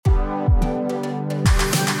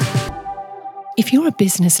If you're a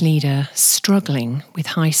business leader struggling with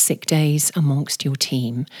high sick days amongst your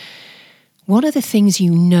team, what are the things you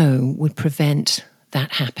know would prevent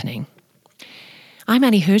that happening? I'm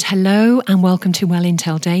Annie Hood. Hello and welcome to Well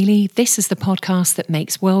Intel Daily. This is the podcast that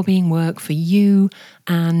makes wellbeing work for you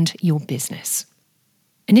and your business.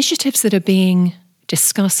 Initiatives that are being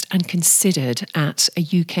discussed and considered at a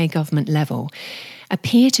UK government level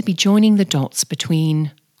appear to be joining the dots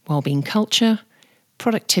between wellbeing culture,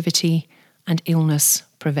 productivity, and illness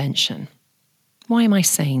prevention. Why am I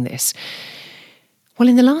saying this? Well,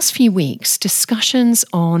 in the last few weeks, discussions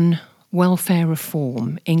on welfare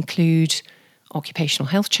reform include occupational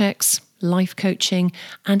health checks, life coaching,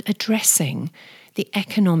 and addressing the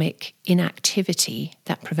economic inactivity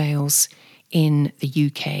that prevails in the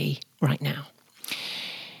UK right now.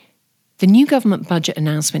 The new government budget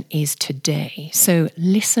announcement is today, so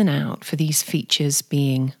listen out for these features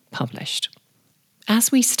being published.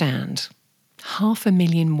 As we stand,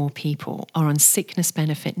 500,000 more people are on sickness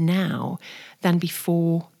benefit now than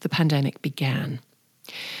before the pandemic began.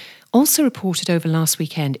 Also reported over last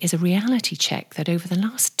weekend is a reality check that over the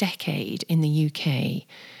last decade in the UK,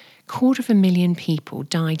 250,000 people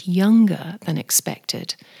died younger than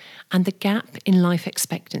expected, and the gap in life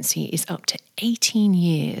expectancy is up to 18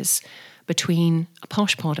 years between a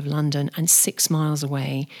posh part of London and 6 miles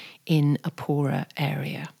away in a poorer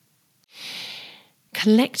area.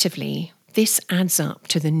 Collectively, this adds up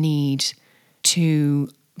to the need to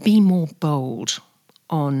be more bold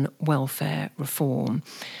on welfare reform.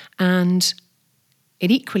 And it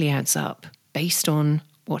equally adds up, based on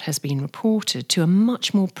what has been reported, to a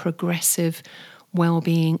much more progressive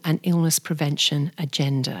wellbeing and illness prevention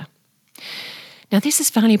agenda. Now, this is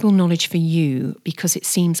valuable knowledge for you because it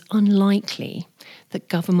seems unlikely that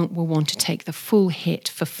government will want to take the full hit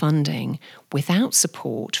for funding without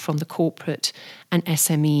support from the corporate and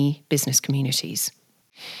SME business communities.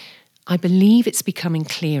 I believe it's becoming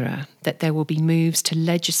clearer that there will be moves to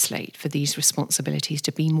legislate for these responsibilities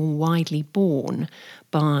to be more widely borne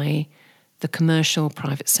by the commercial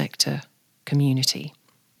private sector community.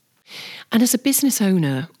 And as a business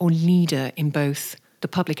owner or leader in both the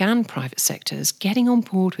public and private sectors, getting on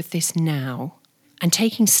board with this now and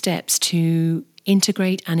taking steps to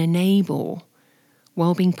integrate and enable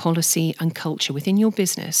wellbeing policy and culture within your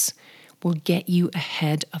business will get you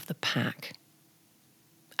ahead of the pack.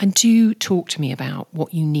 And do talk to me about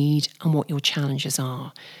what you need and what your challenges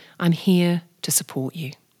are. I'm here to support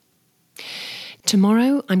you.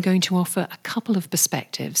 Tomorrow, I'm going to offer a couple of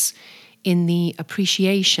perspectives in the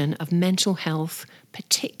appreciation of mental health,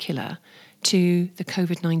 particular to the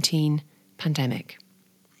COVID-19 pandemic.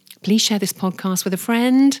 Please share this podcast with a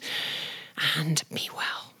friend and be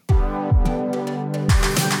well.